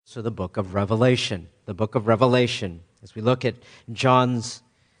So the book of Revelation, as we look at John's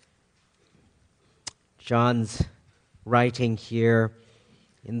writing here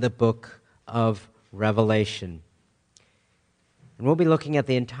in the book of Revelation. And we'll be looking at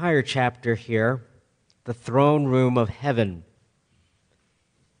the entire chapter here, the throne room of heaven.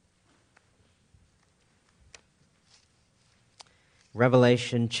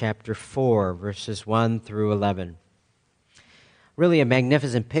 Revelation chapter 4, verses 1 through 11. Really a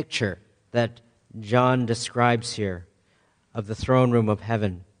magnificent picture that John describes here of the throne room of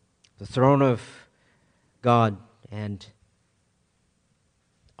heaven, the throne of God and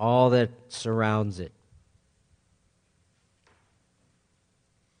all that surrounds it.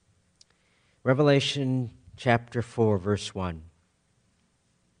 Revelation chapter 4, verse 1.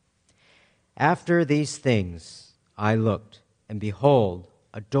 After these things I looked, and behold,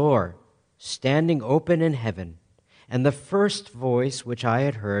 a door standing open in heaven. And the first voice which I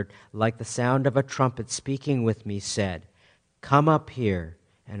had heard, like the sound of a trumpet speaking with me, said, "Come up here,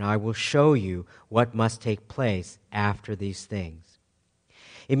 and I will show you what must take place after these things."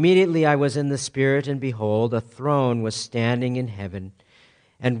 Immediately I was in the Spirit, and behold, a throne was standing in heaven,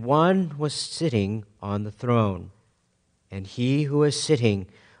 and one was sitting on the throne. And he who was sitting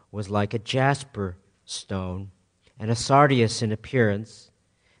was like a jasper stone, and a sardius in appearance.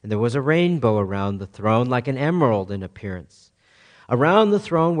 And there was a rainbow around the throne, like an emerald in appearance. Around the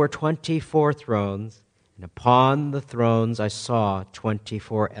throne were 24 thrones, and upon the thrones I saw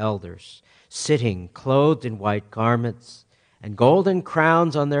 24 elders, sitting, clothed in white garments, and golden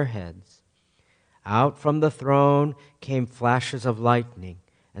crowns on their heads. Out from the throne came flashes of lightning,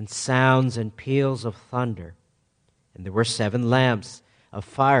 and sounds and peals of thunder. And there were 7 lamps of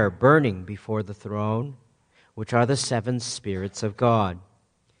fire burning before the throne, which are the 7 spirits of God.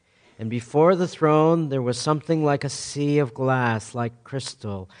 And before the throne there was something like a sea of glass, like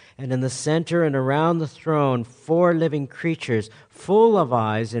crystal. And in the center and around the throne 4 living creatures, full of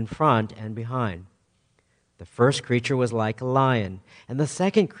eyes in front and behind. The first creature was like a lion, and the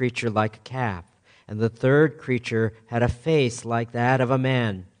second creature like a calf. And the third creature had a face like that of a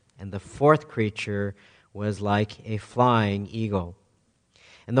man. And the fourth creature was like a flying eagle.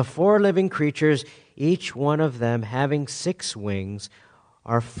 And the 4 living creatures, each one of them having 6 wings,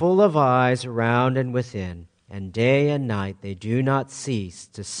 are full of eyes around and within, and day and night they do not cease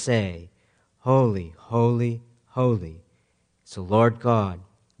to say, "Holy, holy, holy is the Lord God,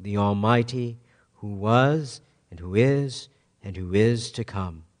 the Almighty, who was, and who is to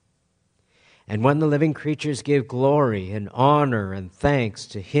come." And when the living creatures give glory and honor and thanks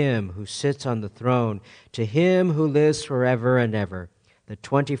to Him who sits on the throne, to Him who lives forever and ever, the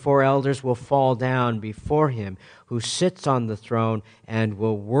 24 elders will fall down before Him who sits on the throne and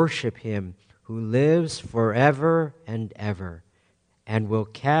will worship Him who lives forever and ever, and will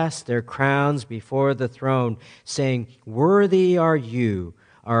cast their crowns before the throne, saying, "Worthy are you,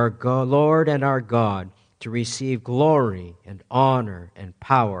 our Lord and our God, to receive glory and honor and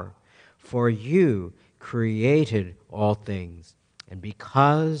power. For you created all things, and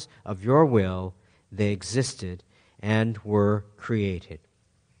because of your will they existed and were created."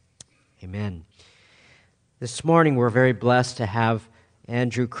 Amen. This morning we're very blessed to have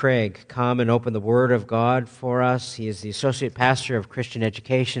Andrew Craig come and open the Word of God for us. He is the Associate Pastor of Christian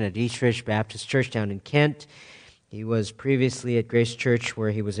Education at Eastridge Baptist Church down in Kent. He was previously at Grace Church where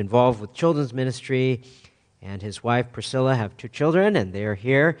he was involved with children's ministry, and his wife Priscilla have 2 children, and they are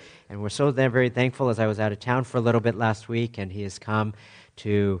here. And we're so very thankful, as I was out of town for a little bit last week, and he has come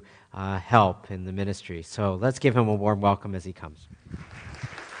to help in the ministry. So let's give him a warm welcome as he comes.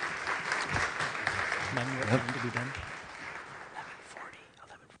 What time to be done? 11:40.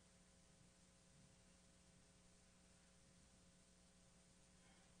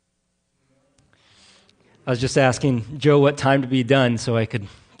 I was just asking Joe what time to be done so I could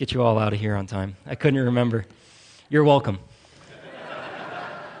get you all out of here on time. I couldn't remember. You're welcome.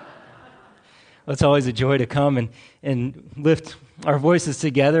 Well, it's always a joy to come and lift our voices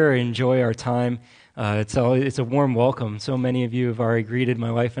together and enjoy our time. It's a warm welcome. So many of you have already greeted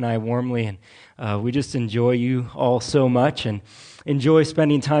my wife and I warmly, and we just enjoy you all so much and enjoy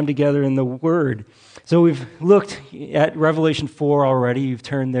spending time together in the Word. So we've looked at Revelation 4 already. You've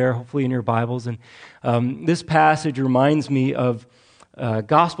turned there, hopefully in your Bibles, and this passage reminds me of a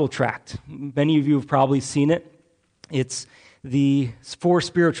gospel tract. Many of you have probably seen it. It's the 4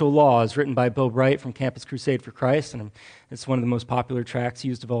 Spiritual Laws, written by Bill Bright from Campus Crusade for Christ, and it's one of the most popular tracts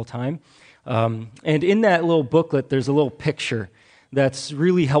used of all time. And in that little booklet, there's a little picture that's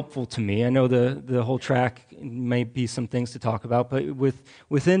really helpful to me. I know the whole track may be some things to talk about, but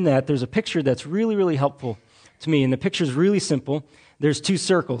within that, there's a picture that's really, really helpful to me. And the picture's really simple. there's two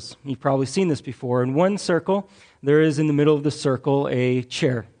circles. You've probably seen this before. In one circle, there is in the middle of the circle a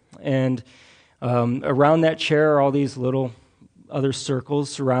chair. And around that chair are all these little other circles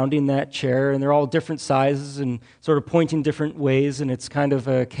surrounding that chair, and they're all different sizes and sort of pointing different ways, and it's kind of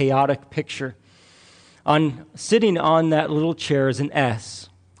a chaotic picture. Sitting on that little chair is an S,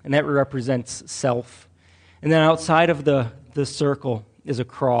 and that represents self. And then outside of the circle is a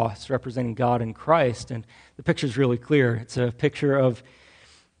cross representing God and Christ, and the picture is really clear. It's a picture of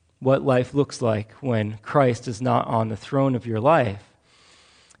what life looks like when Christ is not on the throne of your life.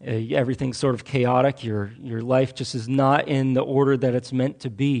 Everything's sort of chaotic. Your life just is not in the order that it's meant to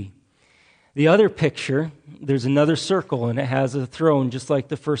be. The other picture, there's another circle, and it has a throne just like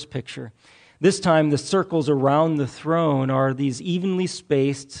the first picture. This time, the circles around the throne are these evenly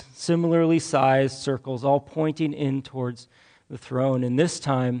spaced, similarly sized circles, all pointing in towards the throne. And this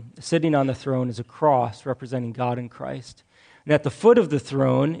time, sitting on the throne is a cross representing God and Christ. And at the foot of the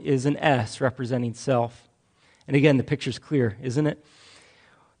throne is an S representing self. And again, the picture's clear, isn't it?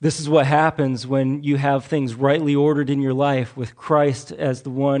 This is what happens when you have things rightly ordered in your life with Christ as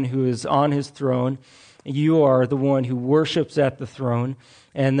the one who is on his throne. You are the one who worships at the throne,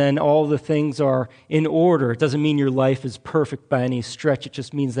 and then all the things are in order. It doesn't mean your life is perfect by any stretch. It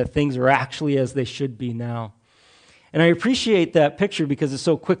just means that things are actually as they should be now. And I appreciate that picture because it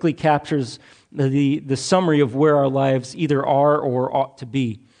so quickly captures the summary of where our lives either are or ought to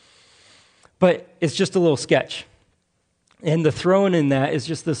be. But it's just a little sketch. And the throne in that is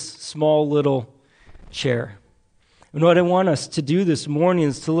just this small little chair. And what I want us to do this morning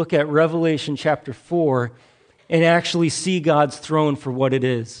is to look at Revelation chapter 4 and actually see God's throne for what it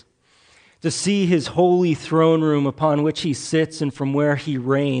is. To see his holy throne room upon which he sits and from where he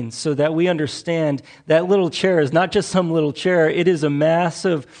reigns, so that we understand that little chair is not just some little chair, it is a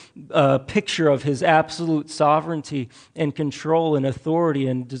massive picture of his absolute sovereignty and control and authority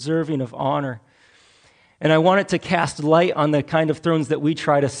and deserving of honor. And I want it to cast light on the kind of thrones that we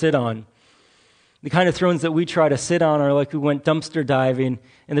try to sit on. The kind of thrones that we try to sit on are like we went dumpster diving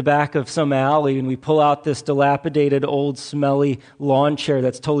in the back of some alley and we pull out this dilapidated, old, smelly lawn chair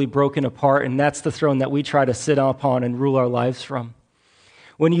that's totally broken apart, and that's the throne that we try to sit upon and rule our lives from.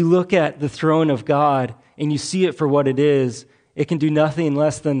 When you look at the throne of God and you see it for what it is, it can do nothing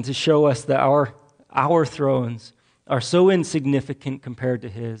less than to show us that our thrones are so insignificant compared to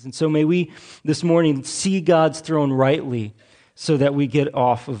his. And so may we this morning see God's throne rightly so that we get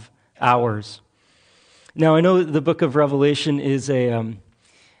off of ours. Now, I know the book of Revelation is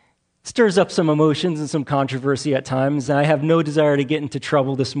stirs up some emotions and some controversy at times. I have no desire to get into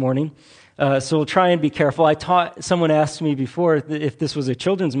trouble this morning, so we'll try and be careful. Someone asked me before if this was a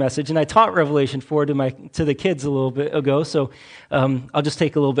children's message, and I taught Revelation 4 to the kids a little bit ago, so I'll just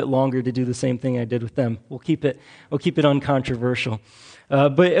take a little bit longer to do the same thing I did with them. We'll keep it uncontroversial.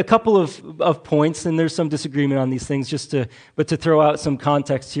 But a couple of points, and there's some disagreement on these things, but to throw out some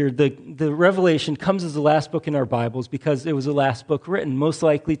context here. The Revelation comes as the last book in our Bibles because it was the last book written, most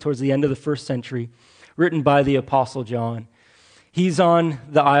likely towards the end of the first century, written by the Apostle John. He's on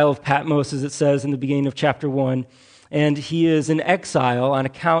the Isle of Patmos, as it says in the beginning of chapter 1, and he is in exile on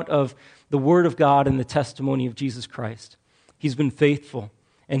account of the Word of God and the testimony of Jesus Christ. He's been faithful.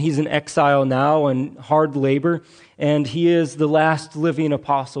 And he's in exile now and hard labor, and he is the last living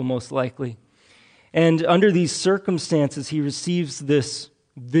apostle, most likely. And under these circumstances, he receives this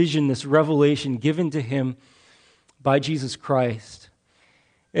vision, this revelation given to him by Jesus Christ.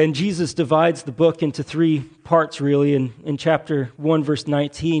 And Jesus divides the book into three parts, really. In chapter 1, verse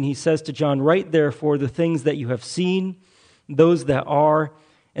 19, he says to John, "Write therefore the things that you have seen, those that are,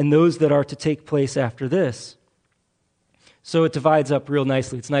 and those that are to take place after this." So it divides up real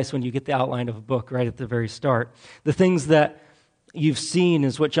nicely. It's nice when you get the outline of a book right at the very start. The things that you've seen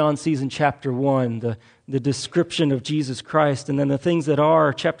is what John sees in chapter 1, the description of Jesus Christ. And then the things that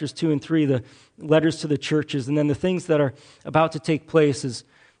are, chapters 2 and 3, the letters to the churches. And then the things that are about to take place is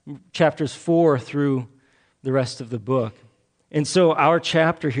chapters 4 through the rest of the book. And so our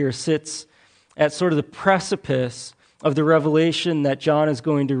chapter here sits at sort of the precipice of the revelation that John is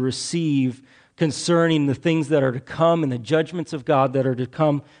going to receive concerning the things that are to come and the judgments of God that are to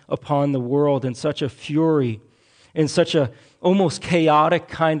come upon the world in such a fury, in such a almost chaotic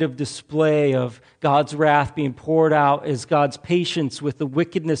kind of display of God's wrath being poured out as God's patience with the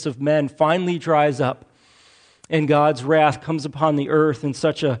wickedness of men finally dries up and God's wrath comes upon the earth in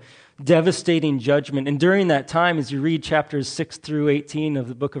such a devastating judgment. And during that time, as you read chapters 6 through 18 of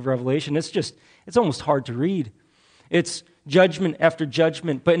the book of Revelation, it's almost hard to read. It's judgment after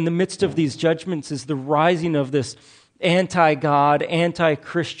judgment, but in the midst of these judgments is the rising of this anti-God,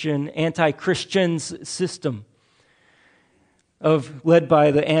 anti-Christian, anti-Christians system. led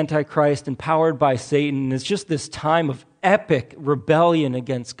by the Antichrist and powered by Satan. It's just this time of epic rebellion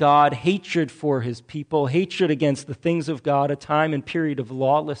against God, hatred for his people, hatred against the things of God, a time and period of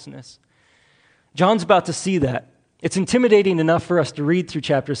lawlessness. John's about to see that. It's intimidating enough for us to read through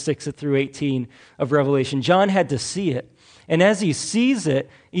chapters 6 through 18 of Revelation. John had to see it. And as he sees it,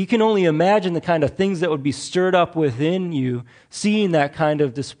 you can only imagine the kind of things that would be stirred up within you seeing that kind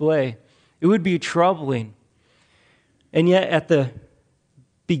of display. It would be troubling. And yet at the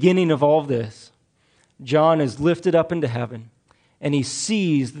beginning of all this, John is lifted up into heaven, and he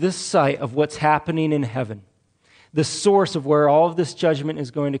sees this sight of what's happening in heaven, the source of where all of this judgment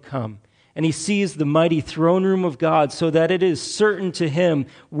is going to come. And he sees the mighty throne room of God, so that it is certain to him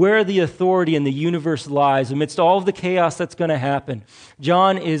where the authority in the universe lies amidst all of the chaos that's going to happen.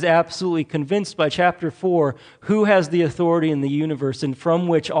 John is absolutely convinced by chapter 4 who has the authority in the universe and from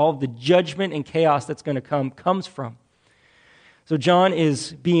which all of the judgment and chaos that's going to come comes from. So John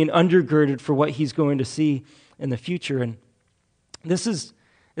is being undergirded for what he's going to see in the future. And this is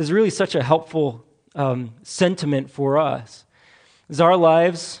really such a helpful sentiment for us. As our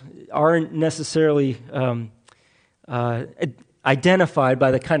lives aren't necessarily identified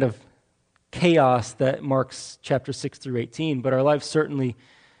by the kind of chaos that marks chapter 6 through 18, but our lives certainly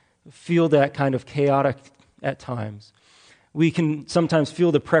feel that kind of chaotic at times. We can sometimes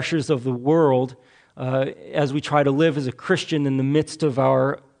feel the pressures of the world as we try to live as a Christian in the midst of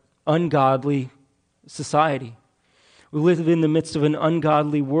our ungodly society. We live in the midst of an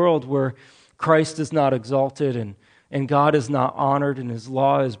ungodly world where Christ is not exalted and God is not honored and his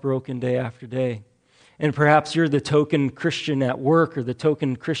law is broken day after day. And perhaps you're the token Christian at work or the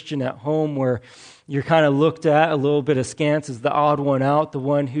token Christian at home where you're kind of looked at a little bit askance as the odd one out, the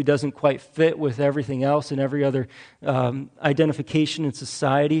one who doesn't quite fit with everything else and every other identification in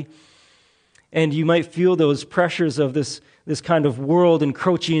society. And you might feel those pressures of this kind of world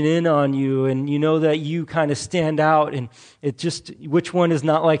encroaching in on you, and you know that you kind of stand out, and it just, which one is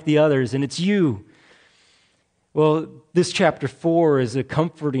not like the others, and it's you. Well, this chapter 4 is a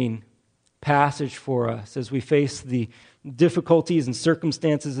comforting passage for us as we face the difficulties and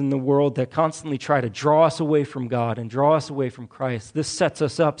circumstances in the world that constantly try to draw us away from God and draw us away from Christ. This sets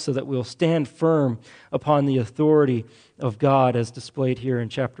us up so that we'll stand firm upon the authority of God as displayed here in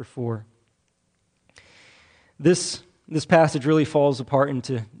chapter 4. This passage really falls apart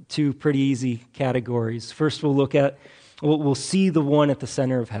into two pretty easy categories. First, we'll see the one at the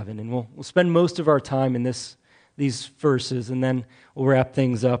center of heaven, and we'll spend most of our time in these verses, and then we'll wrap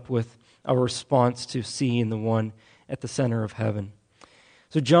things up with our response to seeing the one at the center of heaven.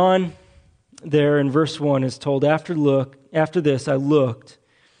 So John, there in verse 1, is told, After this I looked,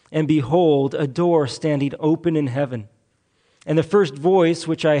 and behold, a door standing open in heaven. And the first voice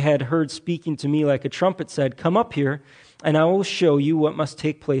which I had heard speaking to me like a trumpet said, Come up here, and I will show you what must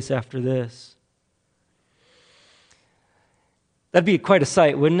take place after this. That'd be quite a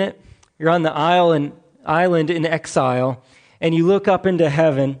sight, wouldn't it? You're on the island in exile, and you look up into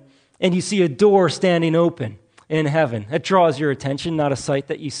heaven, and you see a door standing open in heaven. That draws your attention, not a sight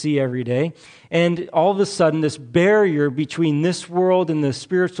that you see every day. And all of a sudden, this barrier between this world and the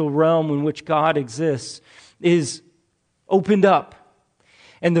spiritual realm in which God exists is opened up.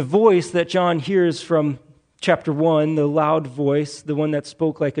 And the voice that John hears from chapter 1, the loud voice, the one that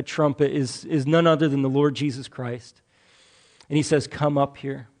spoke like a trumpet, is none other than the Lord Jesus Christ. And he says, Come up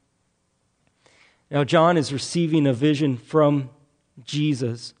here. Now, John is receiving a vision from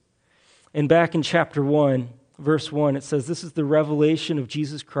Jesus. And back in chapter 1, verse 1, it says, This is the revelation of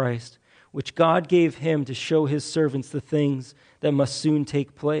Jesus Christ, which God gave him to show his servants the things that must soon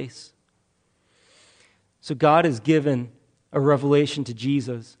take place. So God has given a revelation to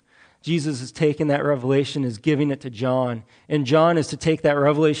Jesus. Jesus has taken that revelation, is giving it to John. And John is to take that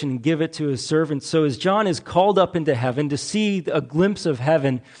revelation and give it to his servants. So as John is called up into heaven to see a glimpse of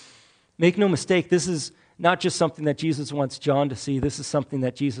heaven, make no mistake, this is not just something that Jesus wants John to see. This is something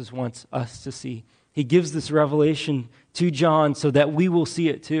that Jesus wants us to see. He gives this revelation to John so that we will see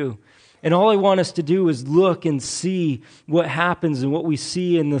it too. And all I want us to do is look and see what happens and what we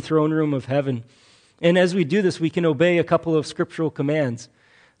see in the throne room of heaven. And as we do this, we can obey a couple of scriptural commands.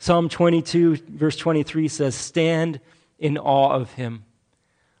 Psalm 22, verse 23 says, Stand in awe of him.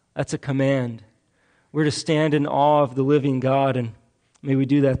 That's a command. We're to stand in awe of the living God, and may we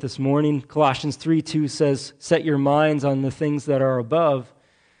do that this morning. Colossians 3:2 says, Set your minds on the things that are above.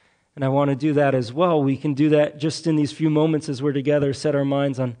 And I want to do that as well. We can do that just in these few moments as we're together, set our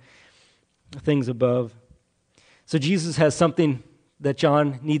minds on the things above. So Jesus has something that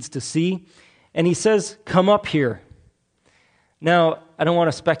John needs to see. And he says, Come up here. Now, I don't want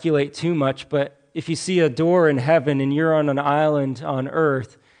to speculate too much, but if you see a door in heaven and you're on an island on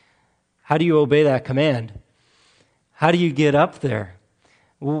earth, how do you obey that command? How do you get up there?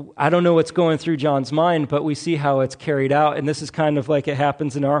 Well, I don't know what's going through John's mind, but we see how it's carried out. And this is kind of like it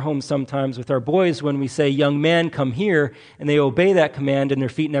happens in our home sometimes with our boys when we say, young man, come here, and they obey that command and their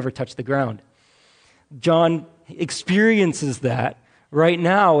feet never touch the ground. John experiences that right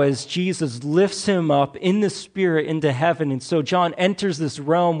now as Jesus lifts him up in the Spirit into heaven. And so John enters this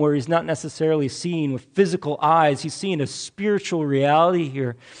realm where he's not necessarily seeing with physical eyes. He's seeing a spiritual reality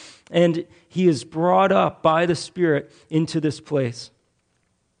here. And he is brought up by the Spirit into this place.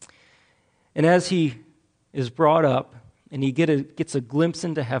 And as he is brought up and he gets a glimpse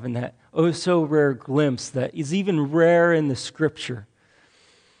into heaven, that oh so rare glimpse that is even rare in the Scripture,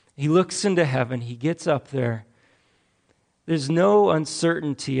 he looks into heaven, he gets up there. There's no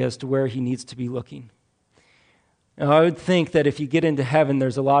uncertainty as to where he needs to be looking. Now, I would think that if you get into heaven,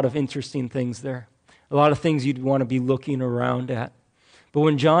 there's a lot of interesting things there, a lot of things you'd want to be looking around at. But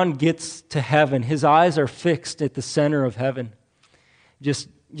when John gets to heaven, his eyes are fixed at the center of heaven. Just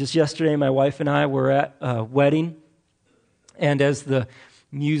yesterday, my wife and I were at a wedding, and as the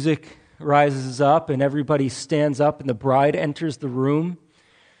music rises up and everybody stands up and the bride enters the room,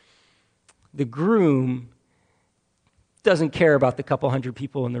 the groom doesn't care about the couple hundred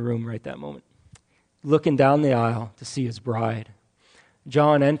people in the room right that moment, looking down the aisle to see his bride.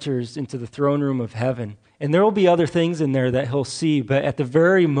 John enters into the throne room of heaven, and there will be other things in there that he'll see, but at the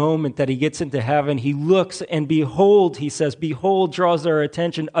very moment that he gets into heaven, he looks and behold, he says, behold, draws our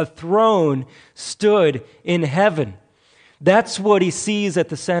attention, a throne stood in heaven. That's what he sees at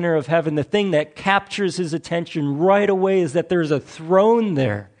the center of heaven. The thing that captures his attention right away is that there's a throne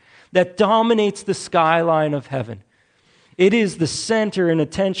there that dominates the skyline of heaven. It is the center and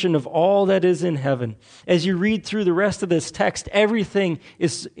attention of all that is in heaven. As you read through the rest of this text, everything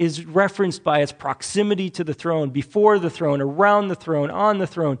is referenced by its proximity to the throne, before the throne, around the throne, on the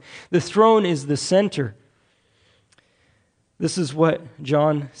throne. The throne is the center. This is what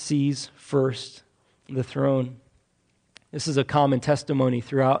John sees first, the throne. This is a common testimony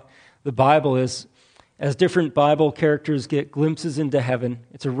throughout the Bible as different Bible characters get glimpses into heaven.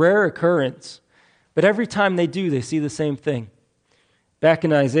 It's a rare occurrence. But every time they do, they see the same thing. Back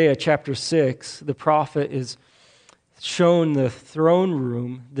in Isaiah chapter 6, the prophet is shown the throne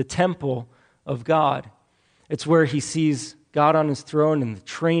room, the temple of God. It's where he sees God on his throne and the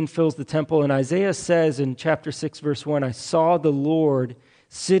train fills the temple. And Isaiah says in chapter 6, verse 1, I saw the Lord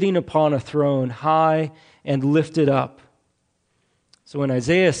sitting upon a throne, high and lifted up. So when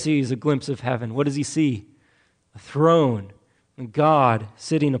Isaiah sees a glimpse of heaven, what does he see? A throne and God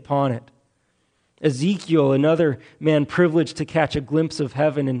sitting upon it. Ezekiel, another man privileged to catch a glimpse of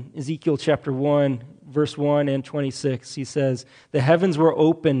heaven, in Ezekiel chapter 1, verse 1 and 26, he says, the heavens were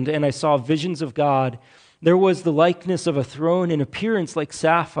opened, and I saw visions of God. There was the likeness of a throne in appearance like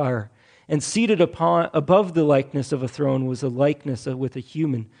sapphire, and seated above the likeness of a throne was a likeness with a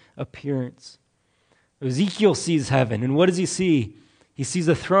human appearance. Ezekiel sees heaven, and what does he see? He sees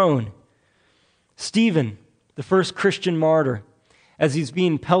a throne. Stephen, the first Christian martyr, as he's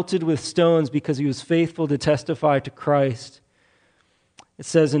being pelted with stones because he was faithful to testify to Christ. It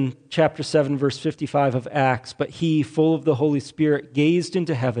says in chapter 7, verse 55 of Acts, but he, full of the Holy Spirit, gazed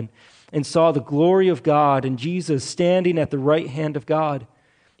into heaven and saw the glory of God and Jesus standing at the right hand of God.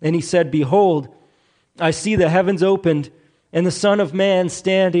 And he said, behold, I see the heavens opened and the Son of Man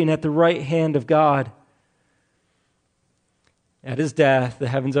standing at the right hand of God. At his death, the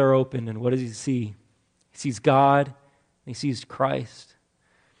heavens are opened, and what does he see? He sees God. He sees Christ.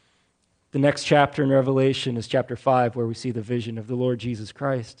 The next chapter in Revelation is chapter 5, where we see the vision of the Lord Jesus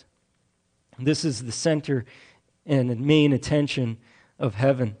Christ. This is the center and main attention of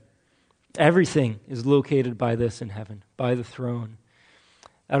heaven. Everything is located by this in heaven, by the throne.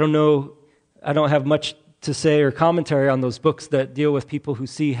 I don't have much to say or commentary on those books that deal with people who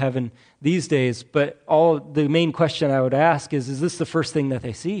see heaven these days, but the main question I would ask is this the first thing that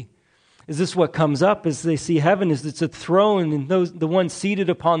they see? Is this what comes up as they see heaven? Is it's a throne and the one seated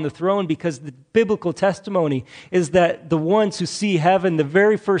upon the throne? Because the biblical testimony is that the ones who see heaven, the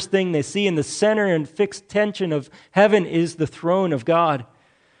very first thing they see in the center and fixed tension of heaven is the throne of God.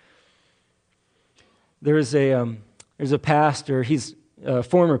 There's a pastor. He's a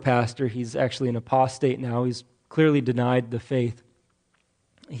former pastor. He's actually an apostate now. He's clearly denied the faith.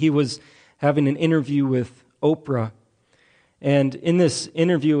 He was having an interview with Oprah. And in this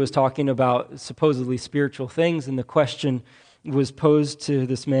interview, was talking about supposedly spiritual things, and the question was posed to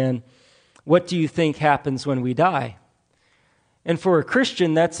this man, what do you think happens when we die? And for a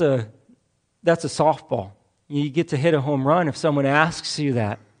Christian, that's a softball. You get to hit a home run if someone asks you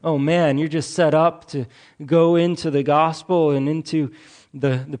that. Oh man, you're just set up to go into the gospel and into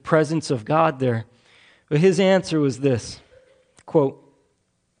the presence of God there. But his answer was this, quote,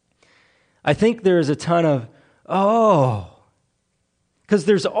 I think there is a ton of, because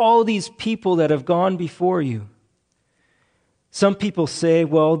there's all these people that have gone before you. Some people say,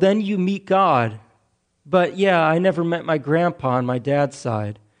 well, then you meet God. But yeah, I never met my grandpa on my dad's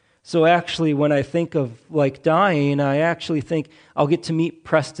side. So actually, when I think of like dying, I actually think I'll get to meet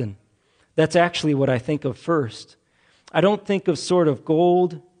Preston. That's actually what I think of first. I don't think of sort of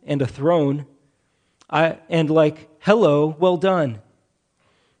gold and a throne and like, hello, well done.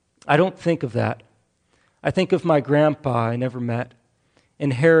 I don't think of that. I think of my grandpa I never met,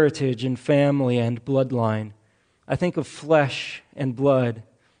 and heritage and family and bloodline. I think of flesh and blood,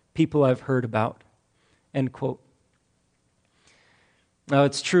 people I've heard about, end quote. Now,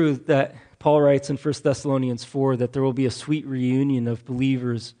 it's true that Paul writes in 1 Thessalonians 4 that there will be a sweet reunion of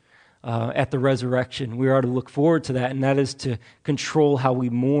believers at the resurrection. We are to look forward to that, and that is to control how we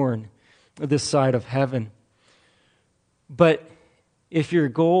mourn this side of heaven. But if your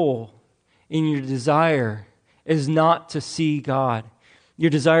goal and your desire is not to see God, your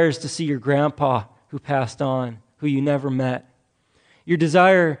desire is to see your grandpa who passed on, who you never met, your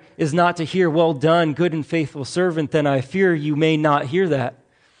desire is not to hear, well done, good and faithful servant, then I fear you may not hear that.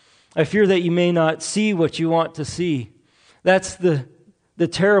 I fear that you may not see what you want to see. That's the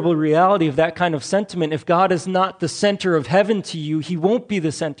terrible reality of that kind of sentiment. If God is not the center of heaven to you, he won't be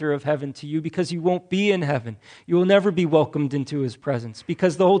the center of heaven to you because you won't be in heaven. You will never be welcomed into his presence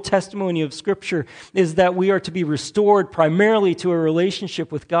because the whole testimony of Scripture is that we are to be restored primarily to a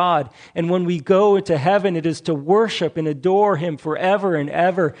relationship with God. And when we go into heaven, it is to worship and adore him forever and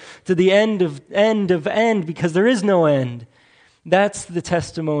ever to the end of end because there is no end. That's the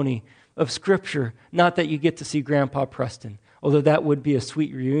testimony of Scripture, not that you get to see Grandpa Preston. Although that would be a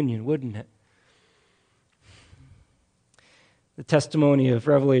sweet reunion, wouldn't it? The testimony of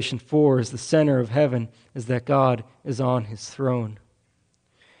Revelation 4 is the center of heaven, is that God is on his throne.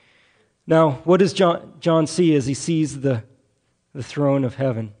 Now, what does John see as he sees the throne of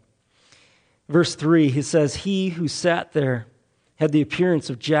heaven? Verse 3, he says, he who sat there had the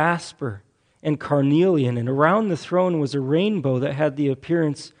appearance of jasper and carnelian, and around the throne was a rainbow that had the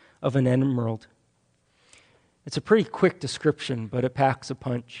appearance of an emerald. It's a pretty quick description, but it packs a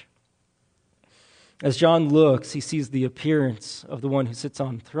punch. As John looks, he sees the appearance of the one who sits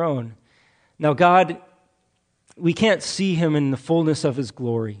on the throne. Now, God, we can't see him in the fullness of his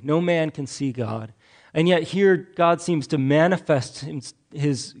glory. No man can see God. And yet here, God seems to manifest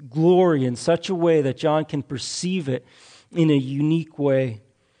his glory in such a way that John can perceive it in a unique way.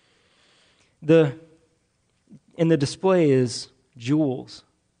 And the display is jewels.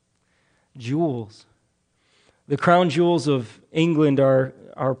 Jewels. The crown jewels of England are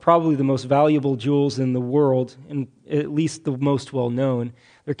probably the most valuable jewels in the world, and at least the most well-known.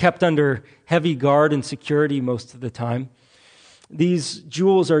 They're kept under heavy guard and security most of the time. These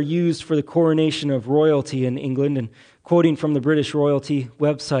jewels are used for the coronation of royalty in England, and quoting from the British Royalty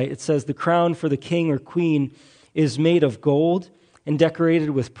website, it says, the crown for the king or queen is made of gold and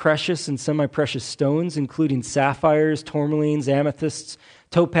decorated with precious and semi-precious stones, including sapphires, tourmalines, amethysts,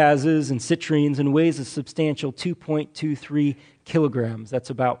 topazes, and citrines, and weighs a substantial 2.23 kilograms.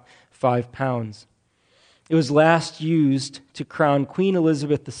 That's about 5 pounds. It was last used to crown Queen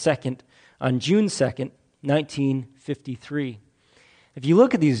Elizabeth II on June 2nd, 1953. If you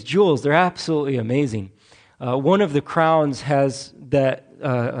look at these jewels, they're absolutely amazing. One of the crowns has that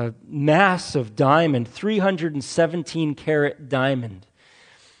mass of diamond, 317 carat diamond.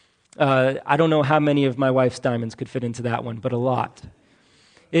 I don't know how many of my wife's diamonds could fit into that one, but a lot.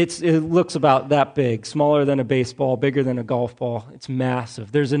 It looks about that big, smaller than a baseball, bigger than a golf ball. It's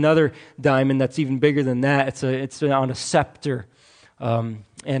massive. There's another diamond that's even bigger than that. It's on a scepter, and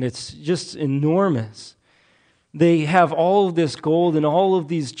it's just enormous. They have all of this gold and all of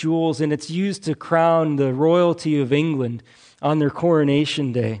these jewels, and it's used to crown the royalty of England on their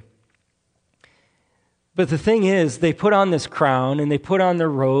coronation day. But the thing is, they put on this crown, and they put on their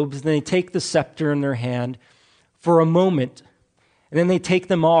robes, and they take the scepter in their hand for a moment. And then they take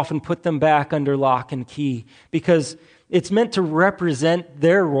them off and put them back under lock and key because it's meant to represent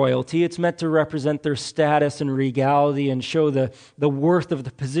their royalty. It's meant to represent their status and regality and show the worth of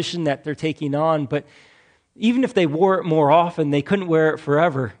the position that they're taking on. But even if they wore it more often, they couldn't wear it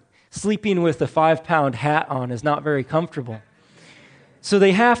forever. Sleeping with a 5-pound hat on is not very comfortable. So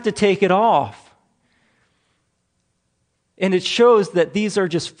they have to take it off. And it shows that these are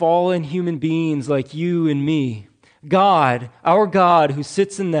just fallen human beings like you and me. God, our God who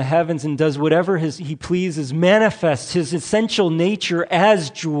sits in the heavens and does whatever he pleases, manifests his essential nature as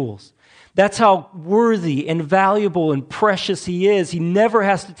jewels. That's how worthy and valuable and precious he is. He never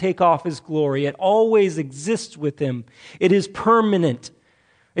has to take off his glory. It always exists with him. It is permanent.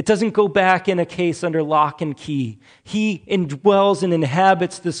 It doesn't go back in a case under lock and key. He indwells and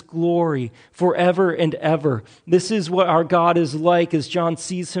inhabits this glory forever and ever. This is what our God is like as John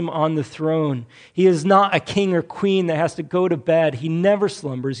sees him on the throne. He is not a king or queen that has to go to bed. He never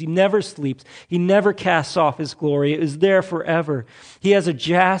slumbers. He never sleeps. He never casts off his glory. It is there forever. He has a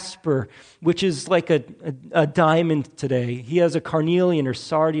jasper, which is like a diamond today. He has a carnelian or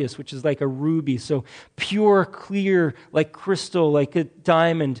sardius, which is like a ruby. So pure, clear, like crystal, like a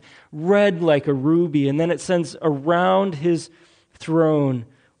diamond, red like a ruby. And then it says around his throne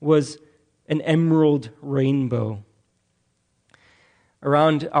was an emerald rainbow.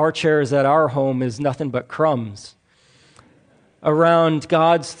 Around our chairs at our home is nothing but crumbs. Around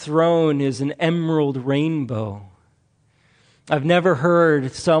God's throne is an emerald rainbow. I've never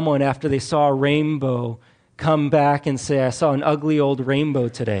heard someone, after they saw a rainbow, come back and say, I saw an ugly old rainbow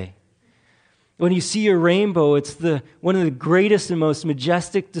today. When you see a rainbow, it's one of the greatest and most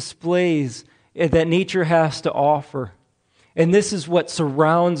majestic displays that nature has to offer. And this is what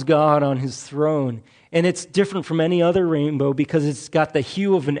surrounds God on his throne. And it's different from any other rainbow because it's got the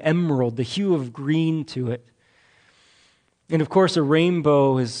hue of an emerald, the hue of green to it. And of course, a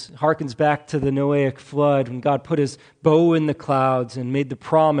rainbow harkens back to the Noahic flood when God put his bow in the clouds and made the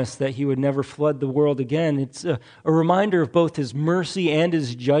promise that he would never flood the world again. It's a reminder of both his mercy and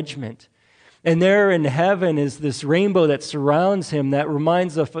his judgment. And there in heaven is this rainbow that surrounds him that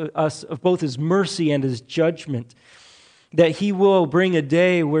reminds us of both his mercy and his judgment. That he will bring a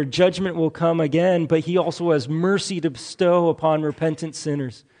day where judgment will come again, but he also has mercy to bestow upon repentant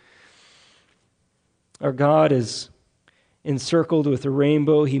sinners. Our God is encircled with a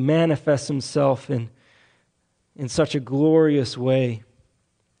rainbow. He manifests himself in such a glorious way.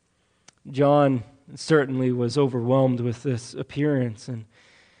 John certainly was overwhelmed with this appearance, and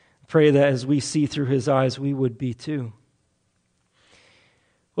pray that as we see through his eyes, we would be too.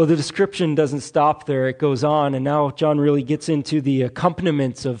 Well, the description doesn't stop there. It goes on, and now John really gets into the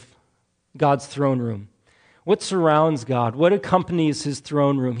accompaniments of God's throne room. What surrounds God? What accompanies his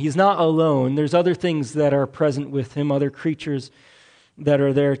throne room? He's not alone. There's other things that are present with him, other creatures that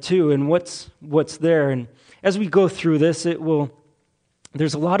are there too. And what's there? And as we go through this,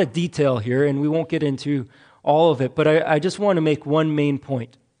 there's a lot of detail here, and we won't get into all of it, but I just want to make one main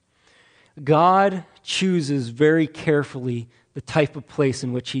point. God chooses very carefully the type of place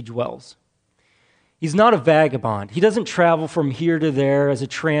in which he dwells. He's not a vagabond. He doesn't travel from here to there as a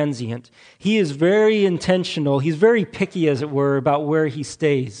transient. He is very intentional. He's very picky, as it were, about where he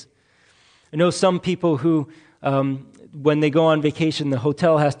stays. I know some people who, when they go on vacation, the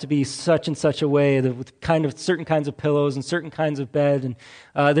hotel has to be such and such a way, with certain kinds of pillows and certain kinds of bed,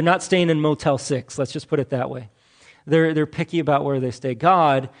 and they're not staying in Motel 6. Let's just put it that way. They're picky about where they stay.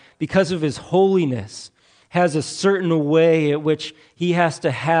 God, because of his holiness, has a certain way at which he has to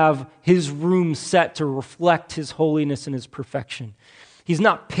have his room set to reflect his holiness and his perfection. He's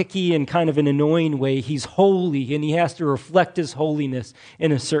not picky in kind of an annoying way. He's holy, and he has to reflect his holiness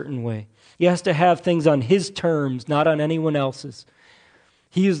in a certain way. He has to have things on his terms, not on anyone else's.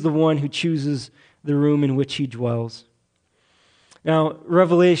 He is the one who chooses the room in which he dwells. Now,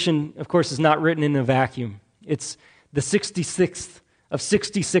 Revelation, of course, is not written in a vacuum. It's the 66th of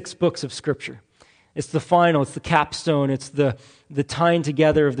 66 books of Scripture. It's the final, it's the capstone, it's the tying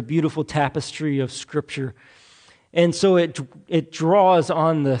together of the beautiful tapestry of Scripture. And so it draws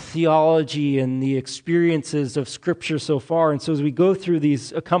on the theology and the experiences of Scripture so far. And so as we go through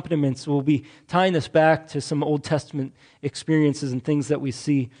these accompaniments, we'll be tying this back to some Old Testament experiences and things that we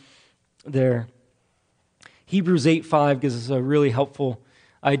see there. Hebrews 8:5 gives us a really helpful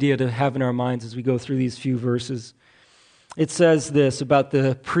idea to have in our minds as we go through these few verses. It says this about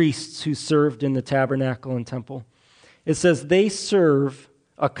the priests who served in the tabernacle and temple. It says, they serve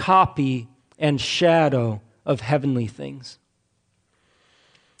a copy and shadow of heavenly things.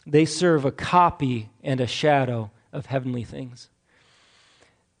 They serve a copy and a shadow of heavenly things.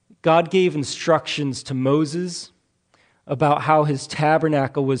 God gave instructions to Moses about how his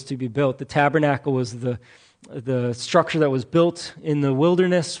tabernacle was to be built. The tabernacle was the structure that was built in the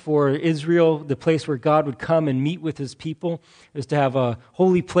wilderness for Israel, the place where God would come and meet with his people. It was to have a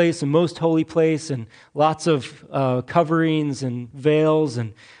holy place, a most holy place, and lots of coverings and veils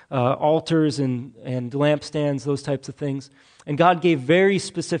and altars and lampstands, those types of things. And God gave very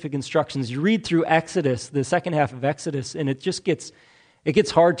specific instructions. You read through Exodus, the second half of Exodus, and it just gets It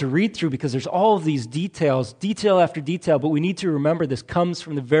gets hard to read through because there's all of these details, detail after detail, but we need to remember this comes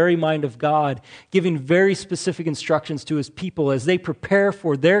from the very mind of God, giving very specific instructions to his people as they prepare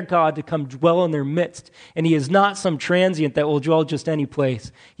for their God to come dwell in their midst. And he is not some transient that will dwell just any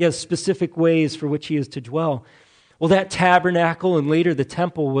place. He has specific ways for which he is to dwell. Well, that tabernacle and later the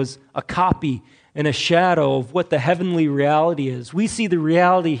temple was a copy and a shadow of what the heavenly reality is. We see the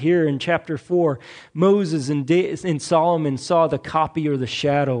reality here in chapter 4. Moses and Solomon saw the copy or the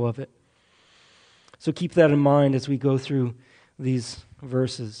shadow of it. So keep that in mind as we go through these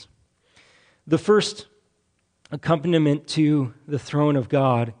verses. The first accompaniment to the throne of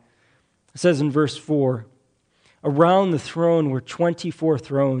God says in verse 4, around the throne were 24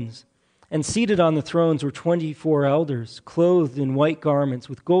 thrones, and seated on the thrones were 24 elders, clothed in white garments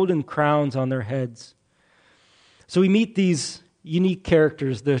with golden crowns on their heads. So we meet these unique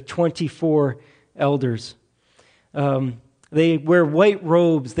characters, the 24 elders. They wear white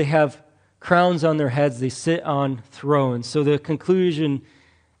robes. They have crowns on their heads. They sit on thrones. So the conclusion,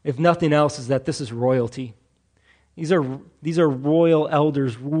 if nothing else, is that this is royalty. These are royal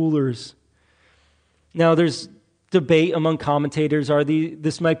elders, rulers. Now there's debate among commentators.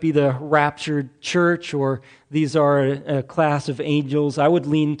 This might be the raptured church, or these are a class of angels. I would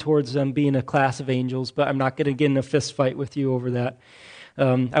lean towards them being a class of angels, but I'm not going to get in a fist fight with you over that.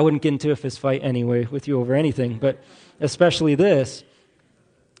 I wouldn't get into a fist fight anyway with you over anything, but especially this.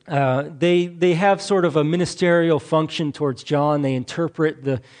 They have sort of a ministerial function towards John. They interpret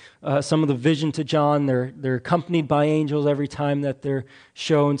some of the vision to John. They're accompanied by angels every time that they're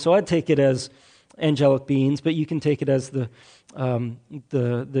shown. So I'd take it as angelic beings, but you can take it as the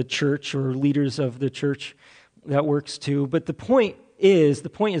church or leaders of the church. That works too. But the point is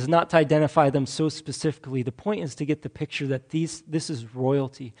not to identify them so specifically. The point is to get the picture that this is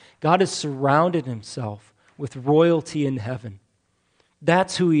royalty. God has surrounded himself with royalty in heaven.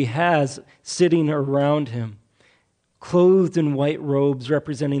 That's who he has sitting around him, clothed in white robes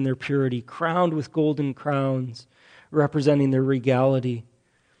representing their purity, crowned with golden crowns representing their regality.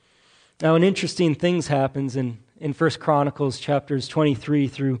 Now, an interesting thing happens in 1 Chronicles chapters 23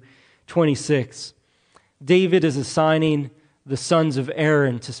 through 26. David is assigning the sons of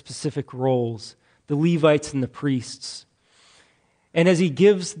Aaron to specific roles, the Levites and the priests. And as he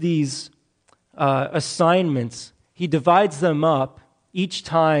gives these assignments, he divides them up each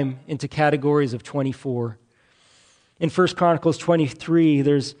time into categories of 24. In 1 Chronicles 23,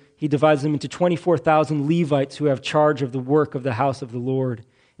 he divides them into 24,000 Levites who have charge of the work of the house of the Lord.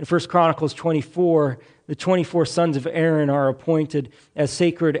 In 1 Chronicles 24, the 24 sons of Aaron are appointed as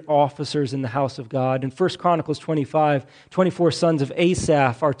sacred officers in the house of God. In 1 Chronicles 25, 24 sons of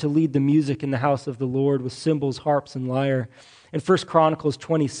Asaph are to lead the music in the house of the Lord with cymbals, harps, and lyre. In 1 Chronicles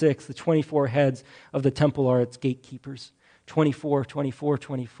 26, the 24 heads of the temple are its gatekeepers. 24, 24,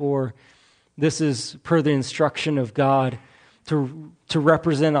 24. This is per the instruction of God to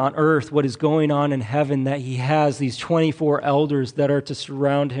represent on earth what is going on in heaven, that he has these 24 elders that are to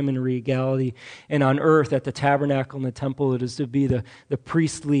surround him in regality. And on earth, at the tabernacle and the temple, it is to be the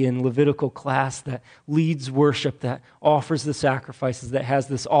priestly and Levitical class that leads worship, that offers the sacrifices, that has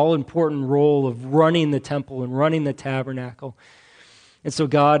this all-important role of running the temple and running the tabernacle. And so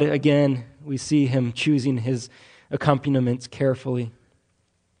God, again, we see him choosing his accompaniments carefully.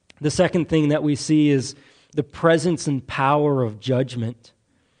 The second thing that we see is the presence and power of judgment.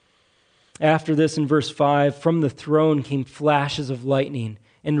 After this, in verse 5, from the throne came flashes of lightning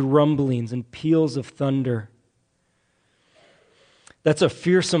and rumblings and peals of thunder. That's a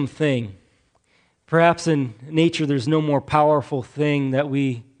fearsome thing. Perhaps in nature there's no more powerful thing that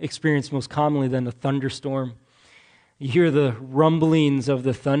we experience most commonly than a thunderstorm. You hear the rumblings of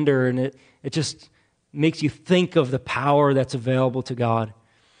the thunder, and it just makes you think of the power that's available to God.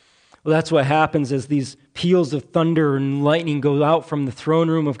 Well, that's what happens as these peals of thunder and lightning go out from the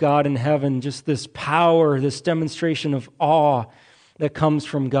throne room of God in heaven. Just this power, this demonstration of awe that comes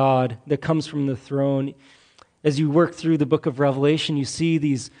from God, that comes from the throne. As you work through the book of Revelation, you see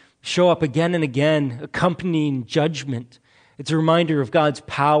these show up again and again, accompanying judgment. It's a reminder of God's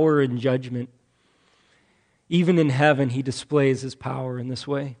power and judgment. Even in heaven, he displays his power in this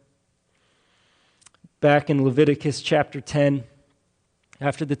way. Back in Leviticus chapter 10,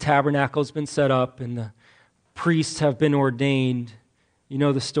 after the tabernacle has been set up and the priests have been ordained, you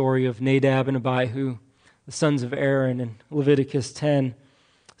know the story of Nadab and Abihu, the sons of Aaron. In Leviticus 10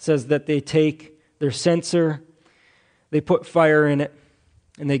 says that they take their censer, they put fire in it,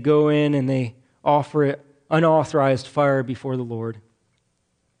 and they go in and they offer it unauthorized fire before the Lord.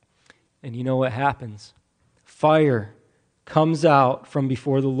 And you know what happens? Fire comes out from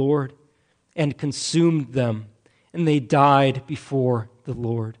before the Lord and consumed them, and they died before the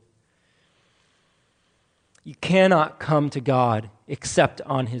Lord. You cannot come to God except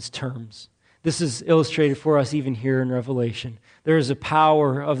on His terms. This is illustrated for us even here in Revelation. There is a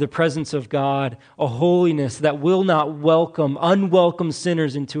power of the presence of God, a holiness that will not welcome unwelcome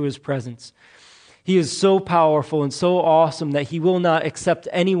sinners into His presence. He is so powerful and so awesome that He will not accept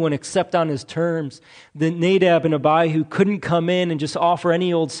anyone except on His terms. The Nadab and Abihu couldn't come in and just offer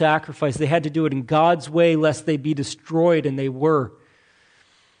any old sacrifice. They had to do it in God's way lest they be destroyed, and they were.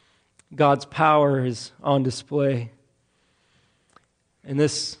 God's power is on display. And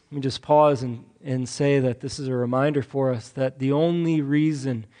this, let me just pause and say that this is a reminder for us that the only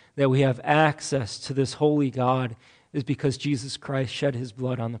reason that we have access to this holy God is because Jesus Christ shed His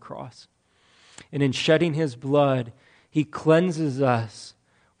blood on the cross. And in shedding His blood, He cleanses us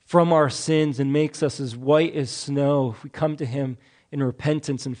from our sins and makes us as white as snow if we come to Him in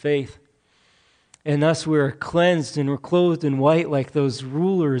repentance and faith. And thus we're cleansed and we're clothed in white like those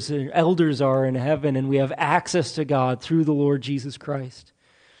rulers and elders are in heaven, and we have access to God through the Lord Jesus Christ.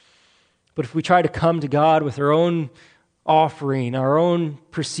 But if we try to come to God with our own offering, our own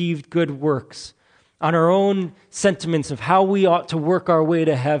perceived good works, on our own sentiments of how we ought to work our way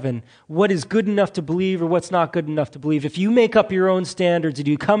to heaven, what is good enough to believe or what's not good enough to believe, if you make up your own standards and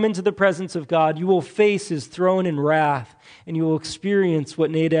you come into the presence of God, you will face His throne in wrath, and you will experience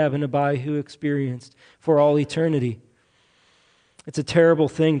what Nadab and Abihu experienced for all eternity. It's a terrible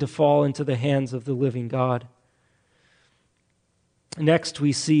thing to fall into the hands of the living God. Next,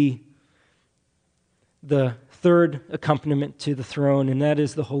 we see the third accompaniment to the throne, and that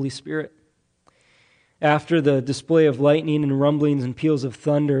is the Holy Spirit. After the display of lightning and rumblings and peals of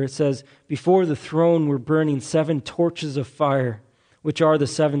thunder, it says, "Before the throne were burning 7 torches of fire, which are the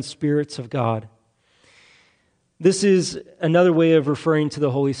 7 spirits of God." This is another way of referring to the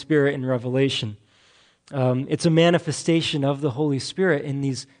Holy Spirit in Revelation. It's a manifestation of the Holy Spirit in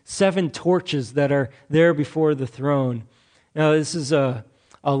these 7 torches that are there before the throne. Now, this is a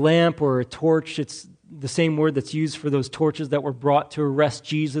lamp or a torch. It's the same word that's used for those torches that were brought to arrest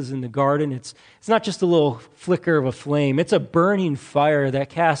Jesus in the garden. It's not just a little flicker of a flame. It's a burning fire that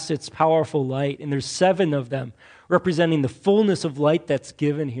casts its powerful light, and there's 7 of them, representing the fullness of light that's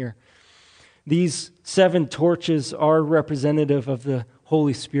given here. These 7 torches are representative of the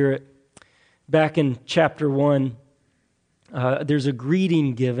Holy Spirit. Back in chapter 1, there's a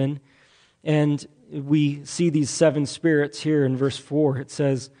greeting given, and we see these 7 spirits here in verse 4. It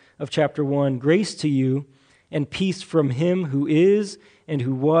says of chapter 1, "Grace to you and peace from Him who is and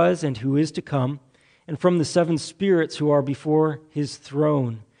who was and who is to come, and from the 7 spirits who are before His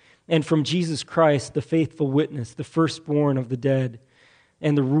throne, and from Jesus Christ, the faithful witness, the firstborn of the dead,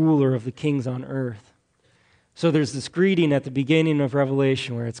 and the ruler of the kings on earth." So there's this greeting at the beginning of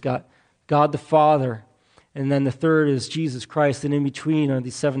Revelation where it's got God the Father, and then the third is Jesus Christ, and in between are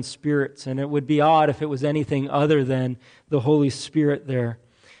these 7 spirits. And it would be odd if it was anything other than the Holy Spirit there.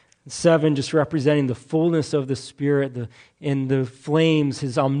 7 just representing the fullness of the Spirit, in the flames,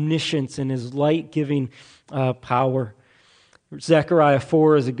 His omniscience and His light-giving power. Zechariah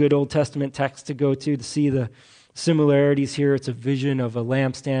 4 is a good Old Testament text to go to see the similarities here. It's a vision of a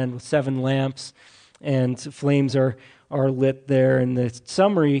lampstand with 7 lamps, and flames are lit there. And the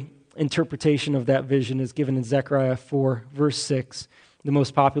summary interpretation of that vision is given in Zechariah 4, verse 6, the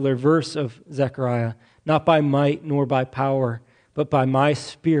most popular verse of Zechariah. "Not by might nor by power, but by my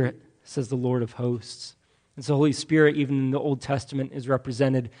Spirit, says the Lord of hosts." And so the Holy Spirit, even in the Old Testament, is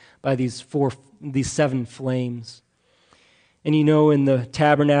represented by these 7 flames. And you know, in the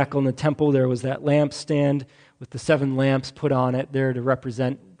tabernacle in the temple, there was that lampstand with the 7 lamps put on it there to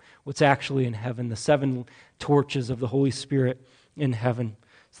represent what's actually in heaven, the 7 torches of the Holy Spirit in heaven.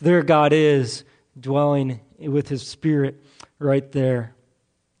 So there God is, dwelling with His Spirit right there.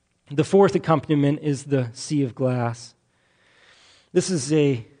 The fourth accompaniment is the sea of glass. This is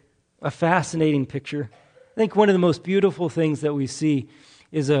a fascinating picture. I think one of the most beautiful things that we see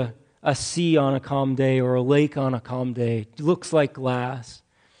is a sea on a calm day or a lake on a calm day. It looks like glass.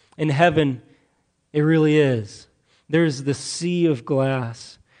 In heaven, it really is. There's the sea of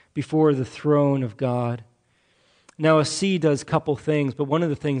glass before the throne of God. Now, a sea does a couple things, but one of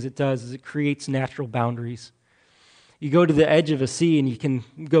the things it does is it creates natural boundaries. You go to the edge of a sea and you can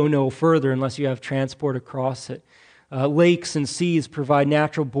go no further unless you have transport across it. Lakes and seas provide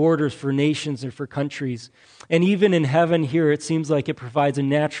natural borders for nations and for countries. And even in heaven here, it seems like it provides a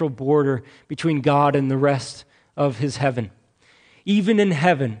natural border between God and the rest of His heaven. Even in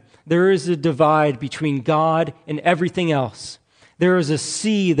heaven, there is a divide between God and everything else. There is a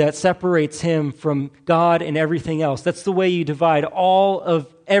sea that separates Him from God and everything else. That's the way you divide all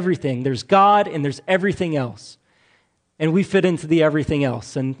of everything. There's God and there's everything else. And we fit into the everything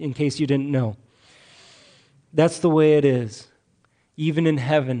else, and in case you didn't know. That's the way it is. Even in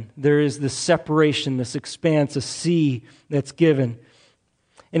heaven, there is this separation, this expanse, a sea that's given.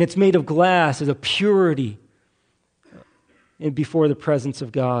 And it's made of glass, as a purity before the presence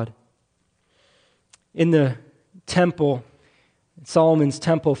of God. In the temple, Solomon's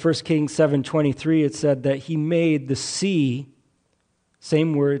temple, 1 Kings 7:23, it said that he made the sea,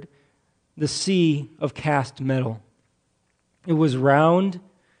 same word, the sea of cast metal. It was round, it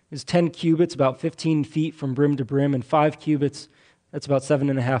was 10 cubits, about 15 feet from brim to brim, and 5 cubits, that's about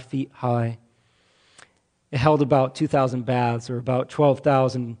 7.5 feet high. It held about 2,000 baths, or about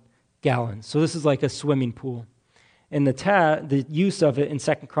 12,000 gallons. So this is like a swimming pool. And the use of it in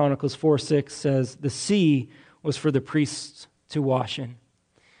 2 Chronicles 4:6 says the sea was for the priests to wash in.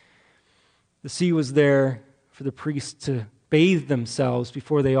 The sea was there for the priests to bathe themselves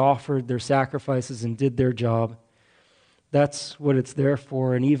before they offered their sacrifices and did their job. That's what it's there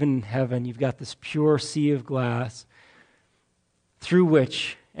for. And even in heaven, you've got this pure sea of glass through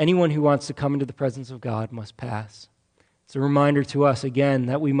which anyone who wants to come into the presence of God must pass. It's a reminder to us, again,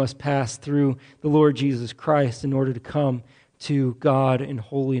 that we must pass through the Lord Jesus Christ in order to come to God in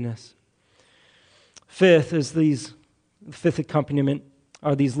holiness. Fifth accompaniment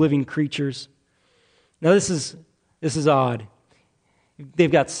are these living creatures. Now this is odd.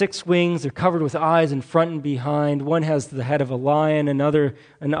 They've got 6 wings. They're covered with eyes in front and behind. One has the head of a lion, another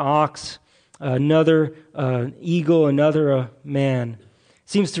an ox, another eagle, another a man.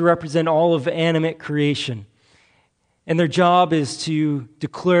 Seems to represent all of animate creation. And their job is to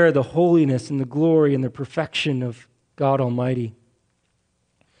declare the holiness and the glory and the perfection of God Almighty.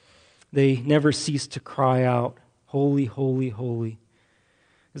 They never cease to cry out, "Holy, holy, holy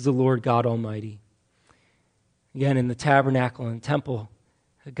is the Lord God Almighty." Again, in the tabernacle and temple,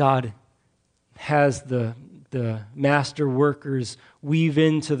 God has the master workers weave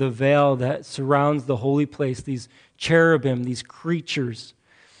into the veil that surrounds the holy place these cherubim, these creatures.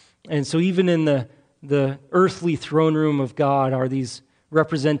 And so even in the earthly throne room of God are these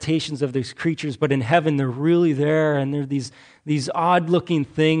representations of these creatures, but in heaven they're really there, and they're these odd-looking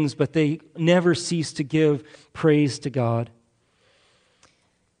things, but they never cease to give praise to God.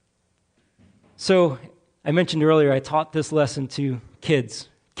 So I mentioned earlier I taught this lesson to kids,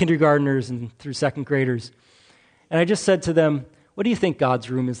 kindergartners and through second graders. And I just said to them, what do you think God's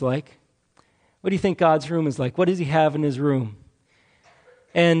room is like? What do you think God's room is like? What does he have in his room?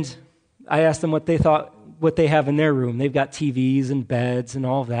 And I asked them what they thought, what they have in their room. They've got TVs and beds and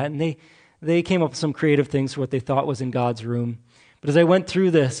all of that. And they came up with some creative things for what they thought was in God's room. But as I went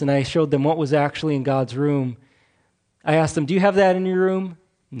through this and I showed them what was actually in God's room, I asked them, do you have that in your room?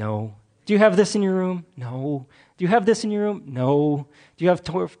 No. Do you have this in your room? No. Do you have this in your room? No. Do you have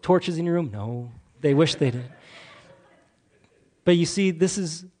torches in your room? No. They wish they did. But you see, this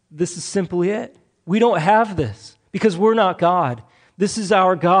is simply it. We don't have this because we're not God. This is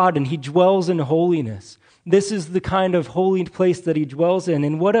our God, and he dwells in holiness. This is the kind of holy place that he dwells in.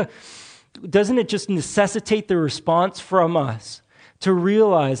 And doesn't it just necessitate the response from us to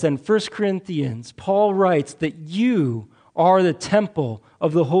realize that in 1 Corinthians, Paul writes that you are the temple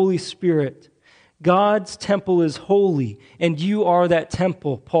of the Holy Spirit. God's temple is holy, and you are that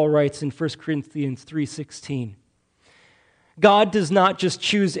temple, Paul writes in 1 Corinthians 3:16. God does not just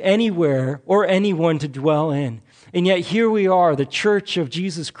choose anywhere or anyone to dwell in. And yet here we are, the church of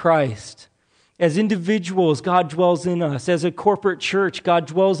Jesus Christ. As individuals, God dwells in us. As a corporate church, God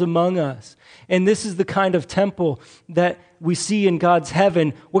dwells among us. And this is the kind of temple that we see in God's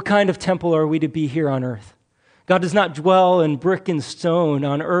heaven. What kind of temple are we to be here on earth? God does not dwell in brick and stone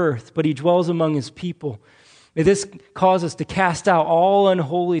on earth, but he dwells among his people. May this cause us to cast out all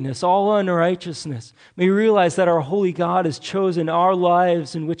unholiness, all unrighteousness. May we realize that our holy God has chosen our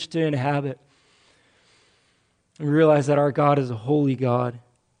lives in which to inhabit. And we realize that our God is a holy God.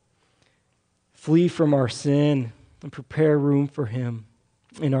 Flee from our sin and prepare room for him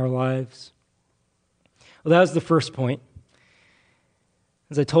in our lives. Well, that was the first point.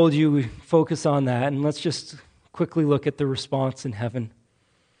 As I told you, we focus on that, and let's just quickly look at the response in heaven.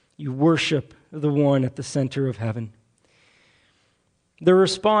 You worship the one at the center of heaven. The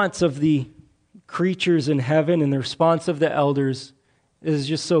response of the creatures in heaven and the response of the elders is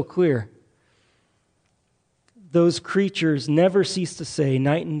just so clear. Those creatures never cease to say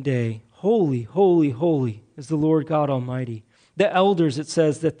night and day, "Holy, holy, holy is the Lord God Almighty." The elders, it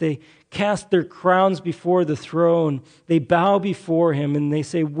says that they cast their crowns before the throne. They bow before him and they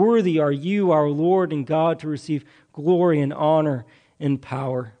say, "Worthy are you, our Lord and God, to receive glory and honor and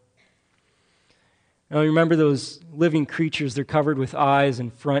power." Now remember those living creatures, they're covered with eyes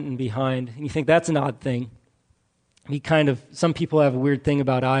in front and behind. And you think that's an odd thing. Some people have a weird thing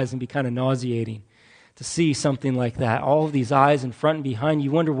about eyes and be kind of nauseating to see something like that. All of these eyes in front and behind.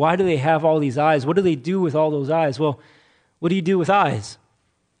 You wonder, why do they have all these eyes? What do they do with all those eyes? Well, what do you do with eyes?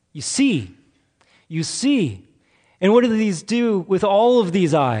 You see. You see. And what do these do with all of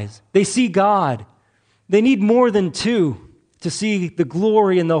these eyes? They see God. They need more than two to see the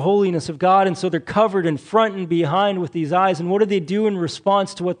glory and the holiness of God, and so they're covered in front and behind with these eyes. And what do they do in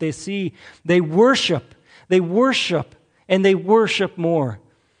response to what they see? They worship. They worship, and they worship more.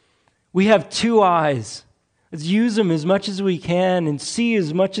 We have two eyes. Let's use them as much as we can and see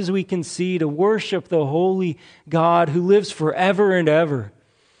as much as we can see to worship the holy God who lives forever and ever.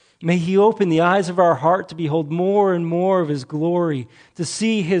 May He open the eyes of our heart to behold more and more of His glory, to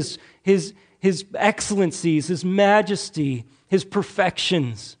see His excellencies, His majesty, His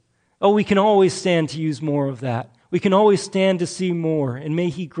perfections. Oh, we can always stand to use more of that. We can always stand to see more, and may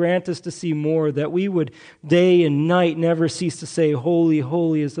He grant us to see more, that we would day and night never cease to say, "Holy,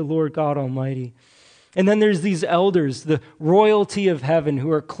 holy is the Lord God Almighty." And then there's these elders, the royalty of heaven,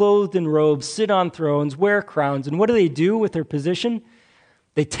 who are clothed in robes, sit on thrones, wear crowns. And what do they do with their position?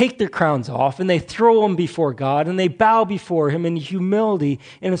 They take their crowns off and they throw them before God, and they bow before Him in humility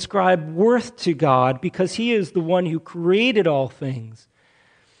and ascribe worth to God because He is the one who created all things.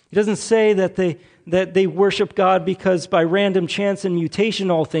 It doesn't say that they worship God because by random chance and mutation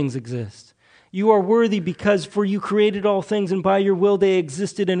all things exist. You are worthy because for you created all things, and by your will they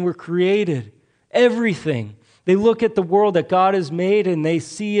existed and were created. Everything. They look at the world that God has made and they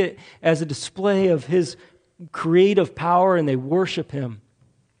see it as a display of His creative power, and they worship Him.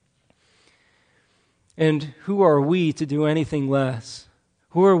 And who are we to do anything less?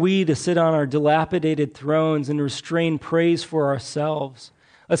 Who are we to sit on our dilapidated thrones and restrain praise for ourselves?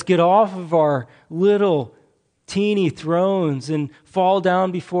 Let's get off of our little teeny thrones and fall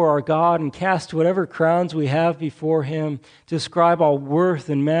down before our God and cast whatever crowns we have before Him to ascribe all worth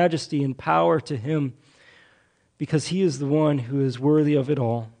and majesty and power to Him, because He is the one who is worthy of it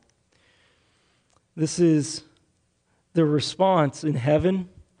all. This is the response in heaven.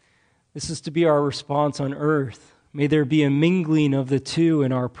 This is to be our response on earth. May there be a mingling of the two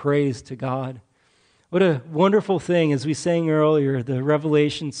in our praise to God. What a wonderful thing, as we sang earlier, the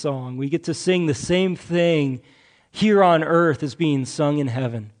Revelation song. We get to sing the same thing here on earth as being sung in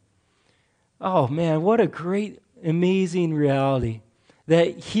heaven. Oh man, what a great, amazing reality.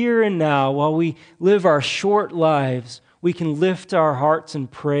 That here and now, while we live our short lives, we can lift our hearts in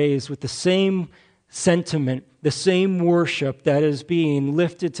praise with the same sentiment, the same worship that is being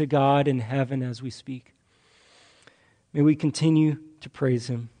lifted to God in heaven as we speak. May we continue to praise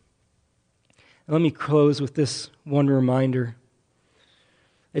Him. And let me close with this one reminder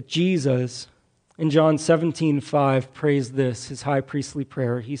that Jesus, in John 17:5, prays this, His high priestly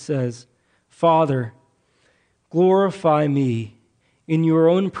prayer. He says, "Father, glorify me in your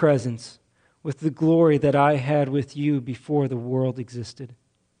own presence with the glory that I had with you before the world existed."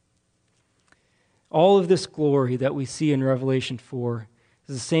 All of this glory that we see in Revelation 4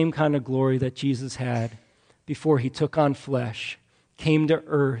 is the same kind of glory that Jesus had before He took on flesh, came to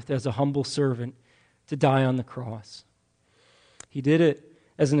earth as a humble servant to die on the cross. He did it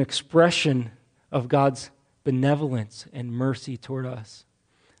as an expression of God's benevolence and mercy toward us.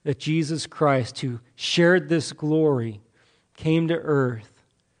 That Jesus Christ, who shared this glory, came to earth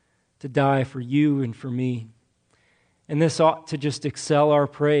to die for you and for me. And this ought to just excel our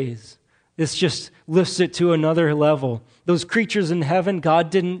praise. This just lifts it to another level. Those creatures in heaven,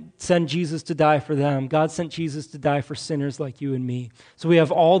 God didn't send Jesus to die for them. God sent Jesus to die for sinners like you and me. So we have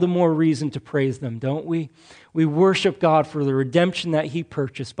all the more reason to praise them, don't we? We worship God for the redemption that He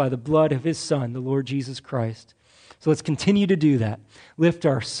purchased by the blood of His Son, the Lord Jesus Christ. So let's continue to do that. Lift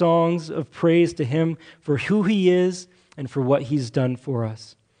our songs of praise to Him for who He is and for what He's done for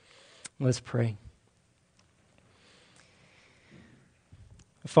us. Let's pray.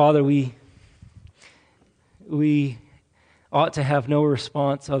 Father, we ought to have no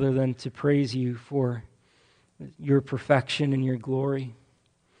response other than to praise You for Your perfection and Your glory.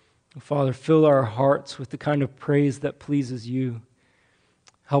 Father, fill our hearts with the kind of praise that pleases You.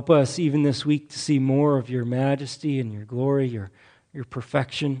 Help us even this week to see more of Your majesty and Your glory, Your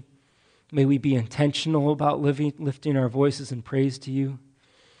perfection. May we be intentional about lifting our voices in praise to You.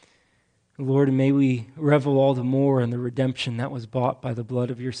 Lord, and may we revel all the more in the redemption that was bought by the blood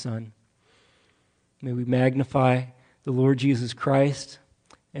of Your Son. May we magnify the Lord Jesus Christ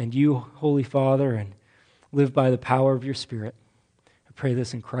and You, Holy Father, and live by the power of Your Spirit. I pray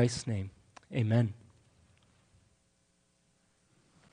this in Christ's name. Amen.